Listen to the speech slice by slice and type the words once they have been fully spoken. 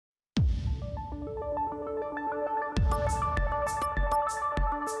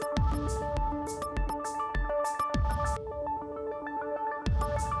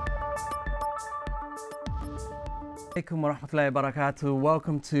alaikum wa rahmatullahi wa barakatuh.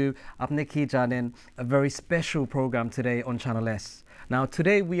 Welcome to APNI JANEN, a very special program today on Channel S. Now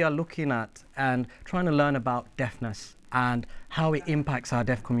today we are looking at and trying to learn about deafness and how it impacts our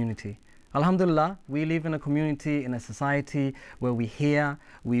deaf community. Alhamdulillah, we live in a community, in a society where we hear,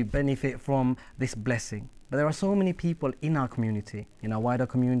 we benefit from this blessing. But there are so many people in our community, in our wider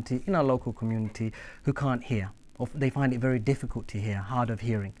community, in our local community who can't hear, or they find it very difficult to hear, hard of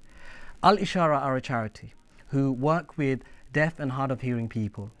hearing. Al-Ishara are a charity who work with deaf and hard of hearing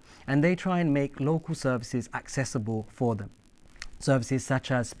people, and they try and make local services accessible for them. Services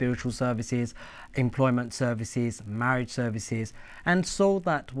such as spiritual services, employment services, marriage services, and so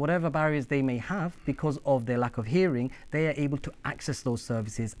that whatever barriers they may have because of their lack of hearing, they are able to access those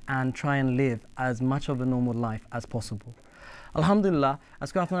services and try and live as much of a normal life as possible. Alhamdulillah,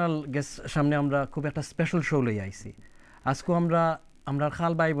 আজকে আপনারা সামনে আমরা খুব একটা special show লই আইছি। আজকে আমরা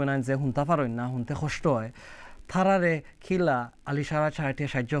খাল ভাই বোনান যে হুনতা পারেন না, হুনতে কষ্ট হয়, থারারে খিলা আলিশারা চারিটি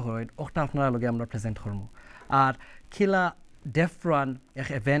সাহায্য হয়, ওটা আপনারা লগে আমরা প্রেজেন্ট করবো। আর খিলা ডেফ রান এক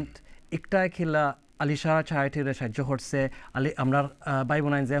ইভেন্ট একটা খিলা আলিশারা চারিটির সাহায্য করছে, আমরা ভাই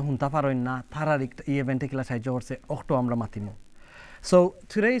বোনান যে হুনতা পারেন না, থারার এই ইভেন্টে খিলা সাহায্য করছে, ওটা আমরা মাতিমু। So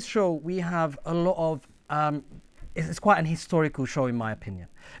today's show we have a lot of it's quite an historical show in my opinion,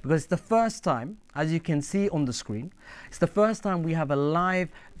 because it's the first time, as you can see on the screen, it's the first time we have a live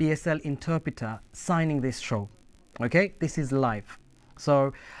BSL interpreter signing this show. Okay, this is live. So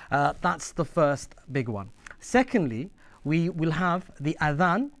that's the first big one. Secondly, we will have the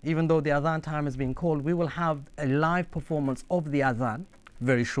adhan. Even though the adhan time has been called, we will have a live performance of the adhan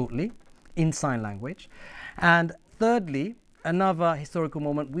very shortly in sign language. And thirdly, another historical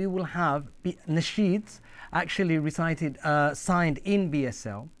moment, we will have nasheeds actually recited, signed in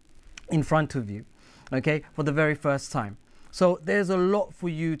BSL in front of you, okay, for the very first time. So there's a lot for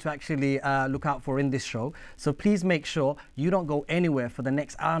you to actually look out for in this show. So please make sure you don't go anywhere for the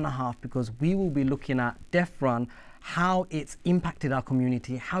next hour and a half, because we will be looking at Deaf Run, how it's impacted our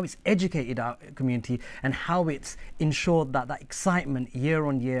community, how it's educated our community, and how it's ensured that that excitement year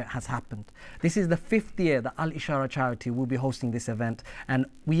on year has happened. This is the 5th year that Al-Ishara charity will be hosting this event, and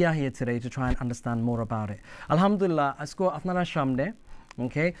we are here today to try and understand more about it. Alhamdulillah, asko apnara shamne,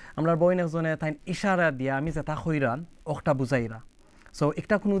 okay, amrar boyne zone tain ishara dia ami jeta khoiran okta buzaira. So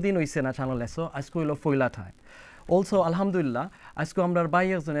ekta kunudin hoise na channel eso, asko ilo foila time. Also alhamdulillah, asko amrar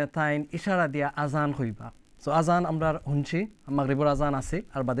bayer zone tain ishara dia azan khoiba. So azan amrar hunchi, maghribur azan ase,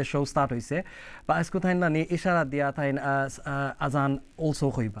 ar bade show start hoise. Ba asko tain nani ishara dia tain azan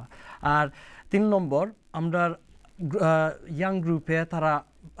also khoiba. Ar 3 number amrar young group e tara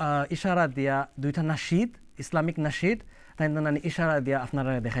ishara dia duita nashid, Islamic nashid, tain nani ishara dia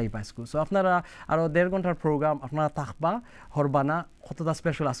আপনারা দেখাই পাইছকু। So আপনারা আরো 1.5 ঘন্টার programme আপনারা থাকবা, হরবানা, কতটা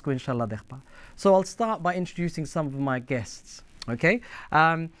special আজকে ইনশাআল্লাহ দেখবা। So I'll start by introducing some of my guests, okay?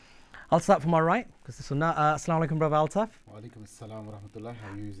 I'll start from my right, because this one. Assalamu alaikum, brother Altaf. Wa alaikum assalam wa rahmatullah. How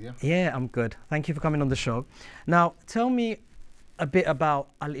are you, Zia? Yeah, I'm good. Thank you for coming on the show. Now, tell me a bit about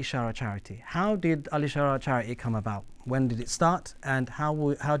Al-Ishara charity. How did Al-Ishara charity come about? When did it start, and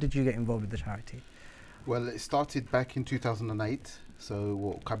how did you get involved with the charity? Well, it started back in 2008, so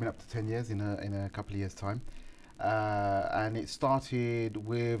coming up to 10 years in a couple of years' time. And it started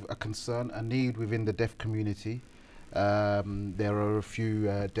with a concern, a need within the deaf community. There are a few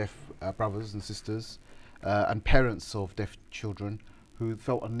deaf brothers and sisters and parents of deaf children who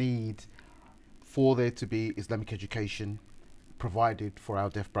felt a need for there to be Islamic education provided for our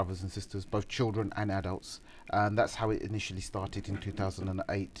deaf brothers and sisters, both children and adults. And that's how it initially started in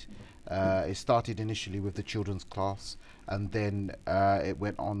 2008. It started initially with the children's class, and then it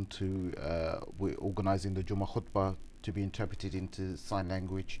went on to we're organising the Jummah Khutbah to be interpreted into sign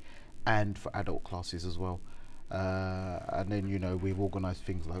language, and for adult classes as well. And then, you know, we've organised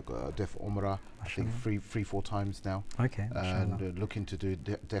things like Deaf Umrah, I think 3-4 times now. Okay. And looking to do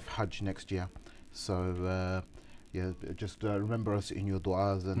Deaf Hajj next year. So yeah, just remember us in your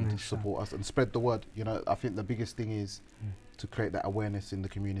du'as and support us and spread the word. You know, I think the biggest thing is to create that awareness in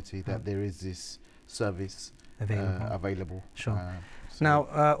the community that there is this service available. Sure. So now,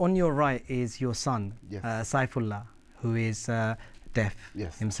 on your right is your son, Yes. Saifullah, who is deaf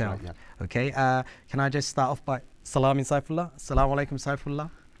Yes, himself. right, yeah. Okay, can I just start off by salamin Saifullah? Assalamu alaikum Saifullah.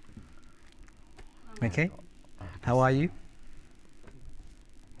 Okay, how are you?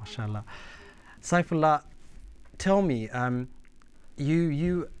 MashaAllah. Saifullah, tell me,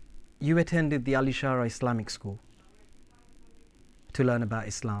 you attended the Al-Ishara Islamic School to learn about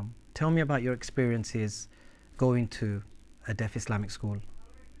Islam. Tell me about your experiences going to a deaf Islamic school.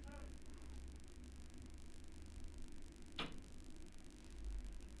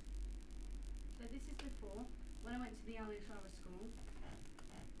 So this is before, when I went to the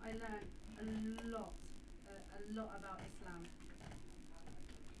I learned a lot about Islam.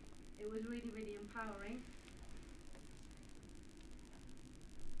 It was really, really empowering.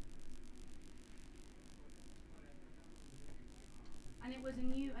 And it was a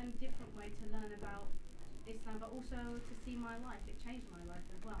new and different way to learn about Islam, but also to see my life. It changed my life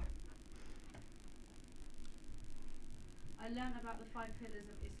as well. I learned about the 5 pillars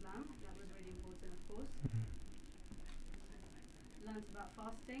of Islam. That was really important, of course. Learned about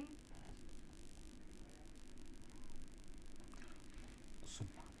fasting.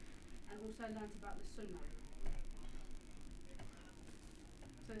 And also learned about the Sunnah.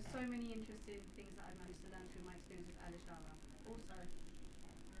 So many interesting things that I've managed to learn through my experience with Al-Ishara. Also,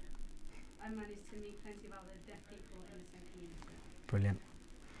 I managed to meet plenty of other deaf people in the same community. Brilliant.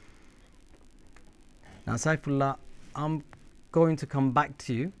 Now, Saifullah, I'm going to come back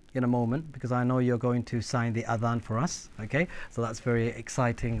to you in a moment because I know you're going to sign the adhan for us, okay? So that's very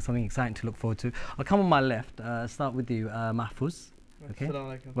exciting, something exciting to look forward to. I'll come on my left, start with you, Mahfouz. Okay. Assalamu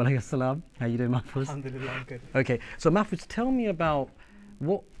alaikum. Wa alaikum assalam. How you doing, Mahfouz? Alhamdulillah, I'm good. Okay, so Mahfouz, tell me about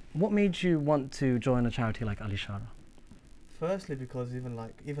what made you want to join a charity like Al-Ishara? Firstly, because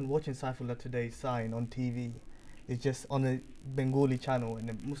even watching Saifullah today sign on TV, it's just on a Bengali channel and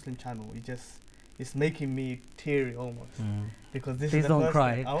a Muslim channel. It's making me teary almost because this Please is the don't first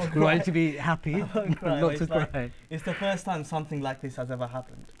cry. time. I won't We want you cry. to be happy, I won't cry, not but to it's like- cry. It's the first time something like this has ever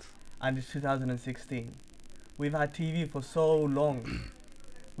happened, and it's 2016. We've had TV for so long.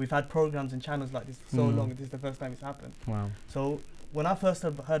 We've had programs and channels like this for so long. This is the first time it's happened. Wow. So when I first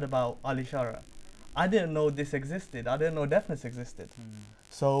heard about Al-Ishara, I didn't know this existed. I didn't know Deafness existed.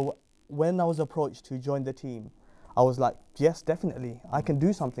 So when I was approached to join the team, I was like, yes, definitely. I can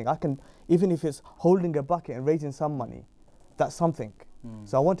do something. I can, even if it's holding a bucket and raising some money, that's something.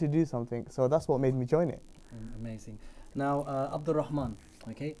 So I want to do something. So that's what made me join it. Amazing. Now, Abdul Rahman,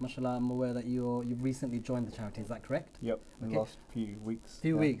 okay, mashallah, I'm aware that you've recently joined the charity, is that correct? Yep, in Okay. the last few weeks.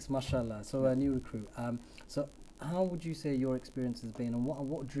 Few weeks, mashallah, so a new recruit. So how would you say your experience has been, and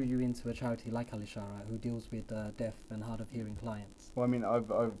what drew you into a charity like Al-Ishara, who deals with deaf and hard of hearing clients? Well, I mean,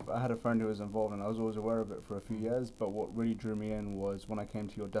 I had a friend who was involved and I was always aware of it for a few years, but what really drew me in was when I came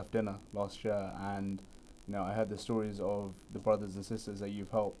to your deaf dinner last year and, you know, I heard the stories of the brothers and sisters that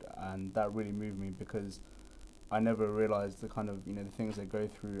you've helped, and that really moved me because I never realized the kind of, you know, the things they go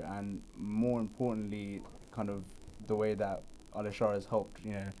through, and more importantly, kind of the way that Al-Ishara has helped,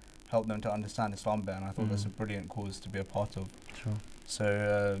 you know, help them to understand Islam better, and I thought that's a brilliant cause to be a part of. Sure. So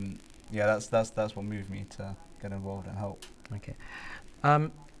yeah, that's what moved me to get involved and help. Okay.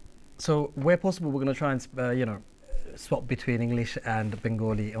 So where possible, we're going to try and swap between English and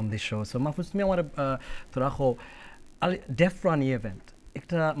Bengali on this show. So Mahfouz, তুমি আমার তোরা খো deaf run event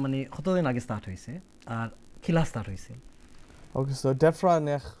একটা মানে কতদিন আগে start হয়েছে আর কিলা start হয়েছে? Okay, so Defran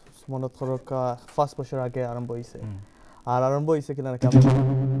মনে করো 5 বছর আগে আরম্ভ হইছে আর আরম্ভ হইছে কিনা নাকি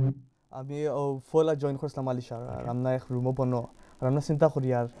আমি ফলা জয়েন করছিলাম Al-Ishara আর আমরা এক রুমও বনো আর আমরা চিন্তা করি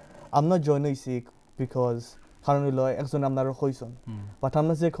আর আমরা জয়েন হইছি বিকজ কারণ হইলো একজন আপনারা কইছেন বাট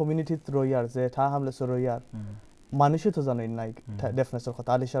আমরা যে কমিউনিটিতে রইয়ার যে ঠা হামলে রইয়ার মানুষই তো জানেন নাই ডেফনেসের কথা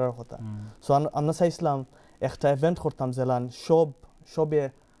Al-Isharaর কথা সো আমরা চাইছিলাম একটা ইভেন্ট করতাম জেলান সবে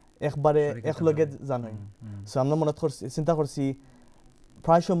একবারে একলগে জানেন সো আমরা মনে করছি চিন্তা করছি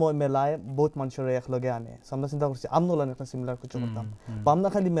প্রায় সময় মেলায় বহুত মানুষের একলগে আনে সো আমরা চিন্তা করছি আমনোলান একটা সিমিলার কিছু করতাম বা আমরা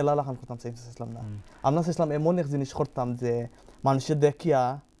খালি মেলা লাখান করতাম চাইছিলাম না আমরা চাইছিলাম এমন এক জিনিস করতাম যে মানুষের দেখিয়া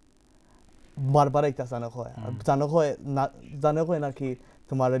বারবার আইতা জানো হয় নাকি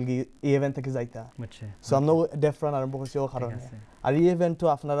তোমার এই ইভেন্ট থেকে যাইতা সো আমরা ডেফরান আরম্ভ করছি ও কারণে আর এই ইভেন্টও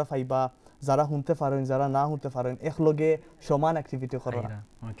আপনারা পাইবা যারা শুনতে পারেন যারা না শুনতে পারেন একলগে সমান অ্যাক্টিভিটি করা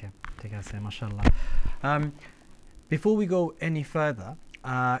ওকে ঠিক আছে মাশাআল্লাহ before we go any further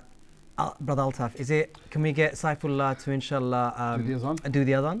Brother Altaf, can we get Saifullah to inshallah do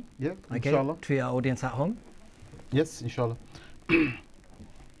the adhan? Yeah, okay, inshallah. to our audience at home? Yes, inshallah.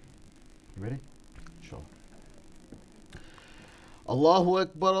 You ready? Inshallah. Allahu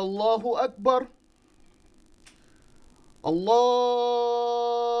Akbar, Allahu Akbar. Allahu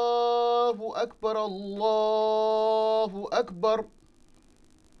Akbar, Allahu Akbar.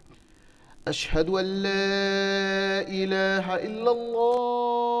 أشهد أن لا إله إلا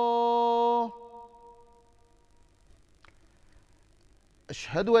الله.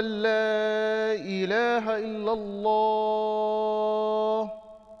 أشهد أن لا إله إلا الله.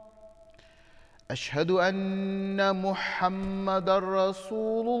 أشهد أن محمدا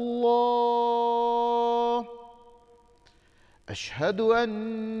رسول الله. أشهد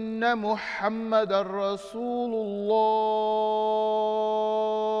أن محمدا رسول الله.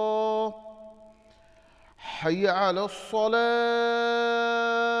 حي على الصلاة.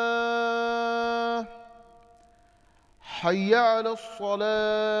 حي على الصلاة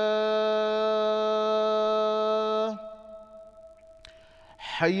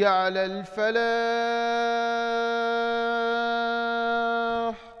حي على الفلاح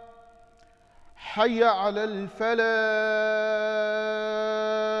حي على الفلاح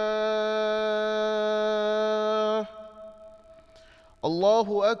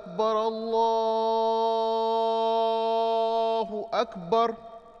الله أكبر الله أكبر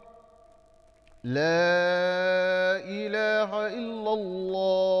لا إله إلا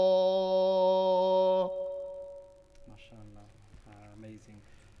الله MashaAllah. Amazing.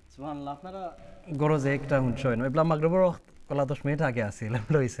 Subhanallah, আপনারা গরজে একটা শুনছেন এবলা মাগরিবের ওয়াক্ত কলা 10 minute আগে আছিল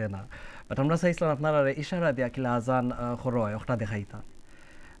লইছে না বাট আমরা চাইছিলাম আপনারা ইশারা দিয়া কিলা আজান খরয় ওটা দেখাইতা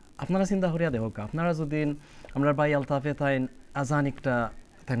আপনারা চিন্তা করিয়া দেখো আপনারা যদি আমরা ভাই আলতাফে তাইন আজান একটা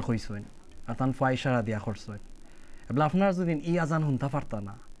তাইন কইছেন আর তান ফাই ইশারা দিয়া করছেন এবলা আপনারা যদি ই আজান শুনতা পারতা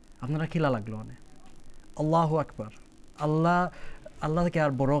না আপনারা কিলা লাগলো না আল্লাহু আকবার আল্লাহ কে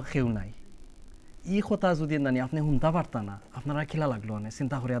আর বড় কেউ নাই ই কথা যদি নানি আপনি শুনতে পারতা না আপনারা কিলা লাগলো না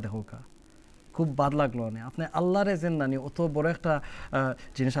চিন্তা করিয়া দেখো খুব বাদ লাগলো না আপনি আল্লাহরে যেন নানি অত বড় একটা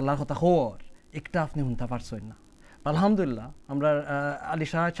জিনিস আল্লাহর কথা খবর একটা আপনি শুনতে পারছেন না আলহামদুলিল্লাহ আমরা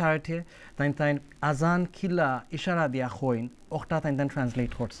আলিশা চারটে তাইন আজান খিলা ইশারা দিয়া হইন ওটা তাইন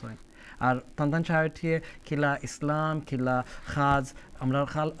ট্রান্সলেট করছেন আর তান চারটে কিলা ইসলাম কিলা খাজ আমরা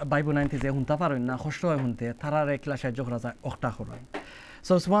খাল বাইবু নাইনতে যে শুনতে পারেন না কষ্ট হয় শুনতে তারারে কিলা সাহায্য করা যায় ওটা করেন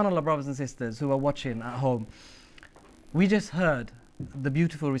So subhanAllah, brothers and sisters who are watching at home, we just heard the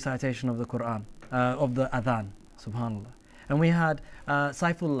beautiful recitation of the Quran, of the Adhan, subhanAllah. And we had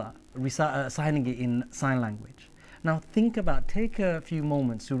Saifullah signing it in sign language. Now take a few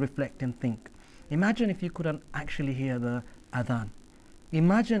moments to reflect and think. Imagine if you couldn't actually hear the Adhan.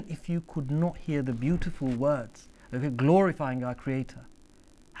 Imagine if you could not hear the beautiful words glorifying our Creator.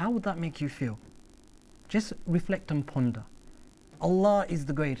 How would that make you feel? Just reflect and ponder. Allah is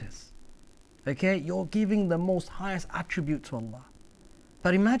the greatest. Okay, you're giving the most highest attribute to Allah.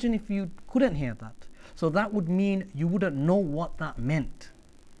 But imagine if you couldn't hear that. So that would mean you wouldn't know what that meant.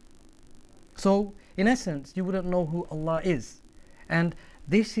 So in essence, you wouldn't know who Allah is. And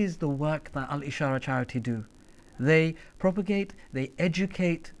this is the work that Al-Ishara Charity do. They propagate, they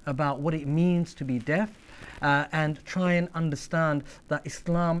educate about what it means to be deaf and try and understand that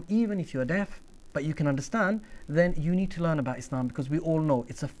Islam, even if you're deaf, but you can understand, then you need to learn about Islam because we all know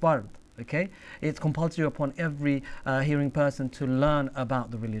it's a fard, okay? It's compulsory upon every hearing person to learn about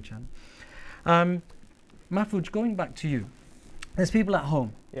the religion. Mahfouz, going back to you, there's people at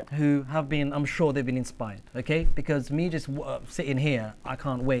home who have been, I'm sure they've been inspired, okay? Because me just sitting here, I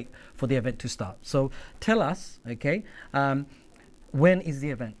can't wait for the event to start. So tell us, okay, when is the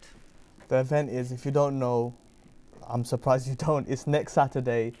event? The event is, if you don't know, I'm surprised you don't, it's next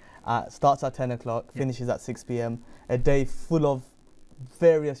Saturday. Starts at 10 o'clock, finishes at 6 p.m. A day full of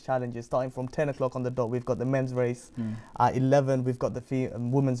various challenges, starting from 10 o'clock on the dot. We've got the men's race. At 11, we've got the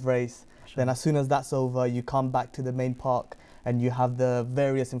women's race. Sure. Then as soon as that's over, you come back to the main park and you have the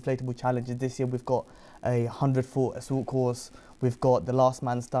various inflatable challenges. This year we've got a 100-foot assault course. We've got the last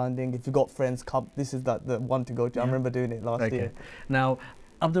man standing. If you've got friends, come. This is the one to go to. I remember doing it last year. Now,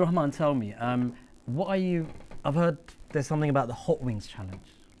 Abdurrahman, tell me, what are you, I've heard there's something about the hot wings challenge.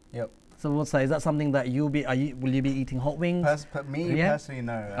 Yep. So what's that? Is that something that will you be eating hot wings? Personally,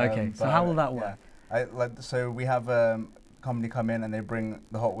 no. Okay, so how will that work? So we have a company come in and they bring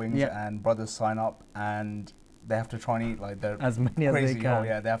the hot wings and brothers sign up and they have to try and eat as many as they can.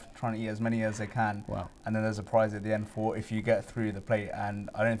 They have to try and eat as many as they can. Wow. And then there's a prize at the end for if you get through the plate, and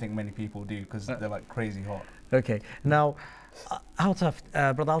I don't think many people do because they're like crazy hot. Okay. Now, Altaf,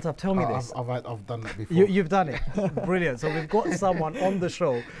 Brother Altaf, tell me this. I've done that before. You've done it. Brilliant. So we've got someone on the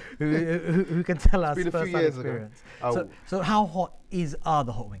show who can tell us first-hand experience. So how hot are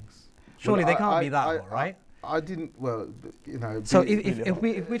the hot wings? Surely they can't be that hot, right? I didn't. Well, you know. So if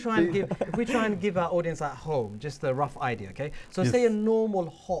we try and give our audience at home just a rough idea, okay? So say a normal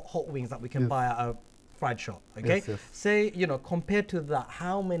hot wings that we can buy at a fried shop, okay? Say compared to that,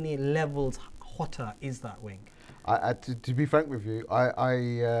 how many levels hotter is that wing? To be frank with you,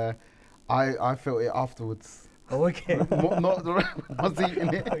 I felt it afterwards. Oh, okay. Not was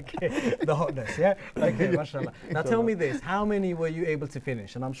eating it. Okay, the hotness, yeah? Okay, mashallah. Now tell me this, how many were you able to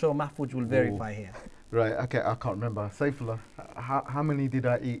finish? And I'm sure Mahfouz will verify here. Right, okay, I can't remember. Saifullah, how many did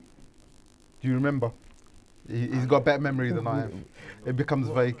I eat? Do you remember? He's got better memory than I have. It becomes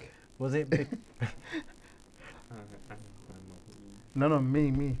vague. Was it big? No,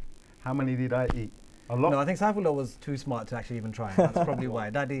 me. How many did I eat? A lot? No, I think Saifullah was too smart to actually even try. That's probably why.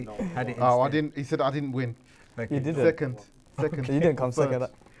 Daddy had it Oh, instead. he said I didn't win. Okay. You didn't. Second. You didn't come second.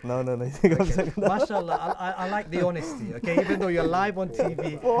 No, you think I'm Okay. second. Mashallah, I like the honesty, okay? Even though you're live on TV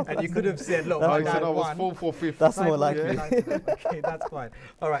and you could have said, look, Oh, my he said dad I was won. 4 for 5th. That's more Five likely. points. Okay, that's fine.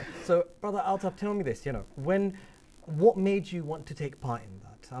 All right. So, Brother Altaf, tell me this. What made you want to take part in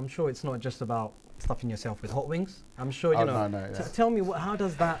that? I'm sure it's not just about stuffing yourself with hot wings. I'm sure Oh, no, yeah. Tell me how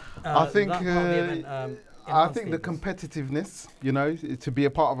does that? I think that part of the event, I enhance think the things? competitiveness, to be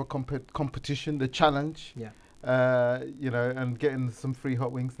a part of a competition, the challenge, Yeah. and getting some free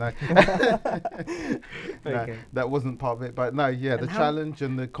hot wings. No, Okay. that wasn't part of it. But no, yeah, And the how- challenge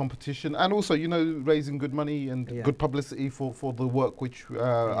and the competition, and also raising good money and Yeah. good publicity for the work which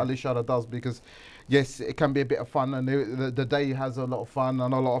Ali Shara does, because yes, it can be a bit of fun, and the day has a lot of fun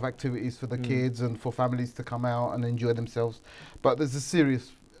and a lot of activities for the kids and for families to come out and enjoy themselves. But there's a serious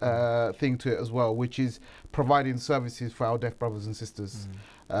thing to it as well, which is providing services for our deaf brothers and sisters,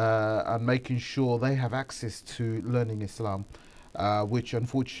 and making sure they have access to learning Islam, which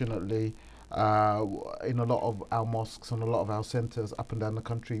unfortunately in a lot of our mosques and a lot of our centres up and down the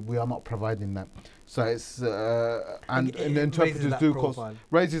country, we are not providing that. So it's and It the raises interpreters that do profile.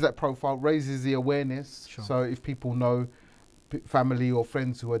 raises that profile, raises the awareness. Sure. So if people know family or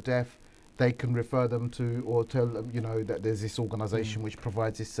friends who are deaf, they can refer them to or tell them, that there's this organisation which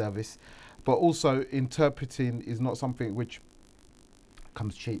provides this service. But also interpreting is not something which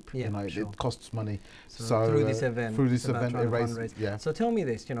comes cheap. Yeah, sure. It costs money. So through this event, through this it's about event, trying it to raises. fundraise. Yeah. So tell me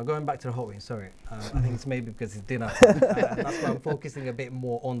this, going back to the hot wings. Sorry, I think it's maybe because it's dinner. That's why I'm focusing a bit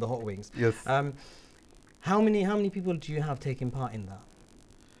more on the hot wings. Yes. How many people do you have taking part in that?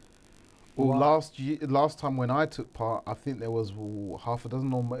 Well, Wow. last time when I took part, I think there was half a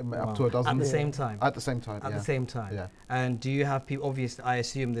dozen or up to a dozen. At the same time. At the same time. At the same time. Yeah. And do you have people? Obviously, I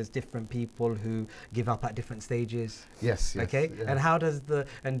assume there's different people who give up at different stages. Yes. Okay. Yeah. And how does do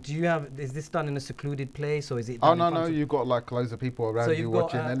you have? Is this done in a secluded place or is it? Oh Done in no, front of- you've got like loads of people around So you you've got,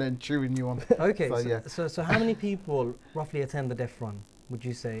 watching and then cheering you on. Okay. So, So, yeah. so how many people roughly attend the deaf run? Would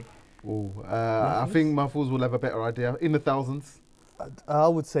you say? I think Mahfouz will have a better idea. In the thousands. I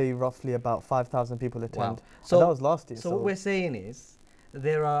would say roughly about 5,000 people attend. Wow. So that was last year. So what we're saying is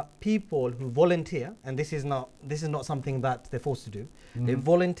there are people who volunteer, and this is not something that they're forced to do. They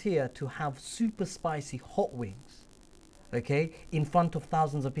volunteer to have super spicy hot wings, okay, in front of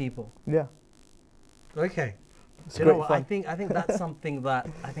thousands of people. Yeah. Okay. It's You know great what? fun. I think that's something that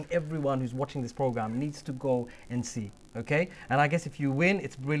I think everyone who's watching this program needs to go and see. Okay. And I guess if you win,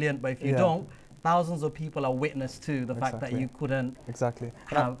 it's brilliant. But if you Yeah. don't, thousands of people are witness to the fact that Exactly. you couldn't Exactly.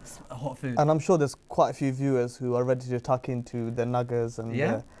 have hot food. And I'm sure there's quite a few viewers who are ready to tuck into the nuggets and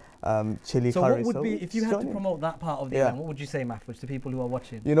Yeah. the chili So curry. what would be, if you had join to in. promote that part of the Yeah. event, what would you say, Mahfouz, to people who are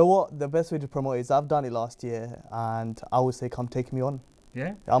watching? You know what? The best way to promote is I've done it last year, and I would say, come take me on.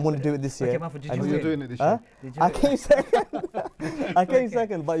 Yeah? I'm going to do it this year. Okay, Mahfouz, did And you You're win? doing it this Huh? year. Did you I win? came second. I came Okay.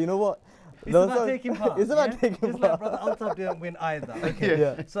 second, but you know what? It's There was about no- taking part. It's about yeah? taking Just like part. Brother Altaf didn't win either. Okay.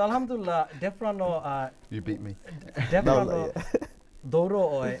 Yeah. So Alhamdulillah, Defrano, You beat me. Defrano, Doro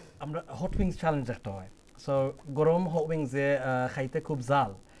oi, আমরা hot wings challenge একটা হয়। So গরম hot wings এ খাইতে খুব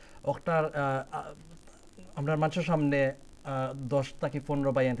জাল। ওটার আমরা মানুষের সামনে 10 থেকে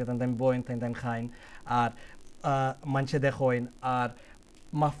 15 বাই আনতে তান বইন তান খাইন আর মানুষে দেখোইন আর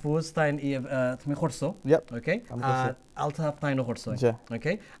মাহফুজ তাইন তুমি করছো Yep. ওকে আমি করছি। আর আলতাফ তাইনও করছো জি।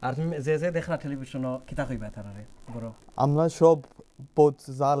 ওকে আর তুমি যে দেখরা টেলিভিশনও কিতা কইবা তারারে বড় আমরা সব বহুত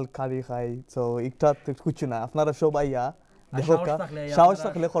জাল কারি খাই, তো একটা কিছু না, আপনারা সব আইয়া দেখো কা সাহস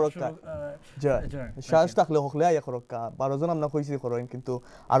থাকলে খরকা সাহস থাকলে হকলে আইয়া খরকা 12 জন আমরা কইছি করেন, কিন্তু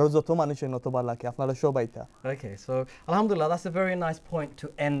আরো যত মানুষ নতবা লাগে আপনারা সব আইতা। Okay, so Alhamdulillah, that's a very nice point to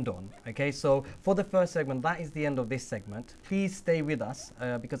end on. Okay, so for the first segment, that is the end of this segment. Please stay with us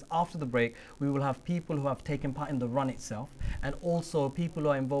because after the break, we will have people who have taken part in the run itself and also people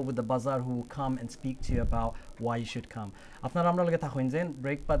who are involved with the bazaar who will come and speak to you about why you should come. আপনারা আমরা লগে থাকুন যেন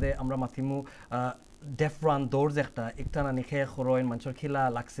break বাদে আমরা মাতিমু deaf run দৌড় একটা না নিখে খরইন মানুষের খিলা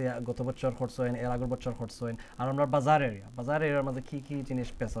লাগছে গত বছর খরচইন এর আগের বছর খরচইন আর আমরা বাজার এরিয়ার মধ্যে কি জিনিস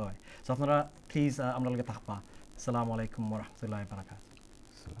পেশা হয় সো আপনারা প্লিজ আমরা লগে থাকবা আসসালামু আলাইকুম ওয়া রাহমাতুল্লাহি ওয়া বারাকাতুহু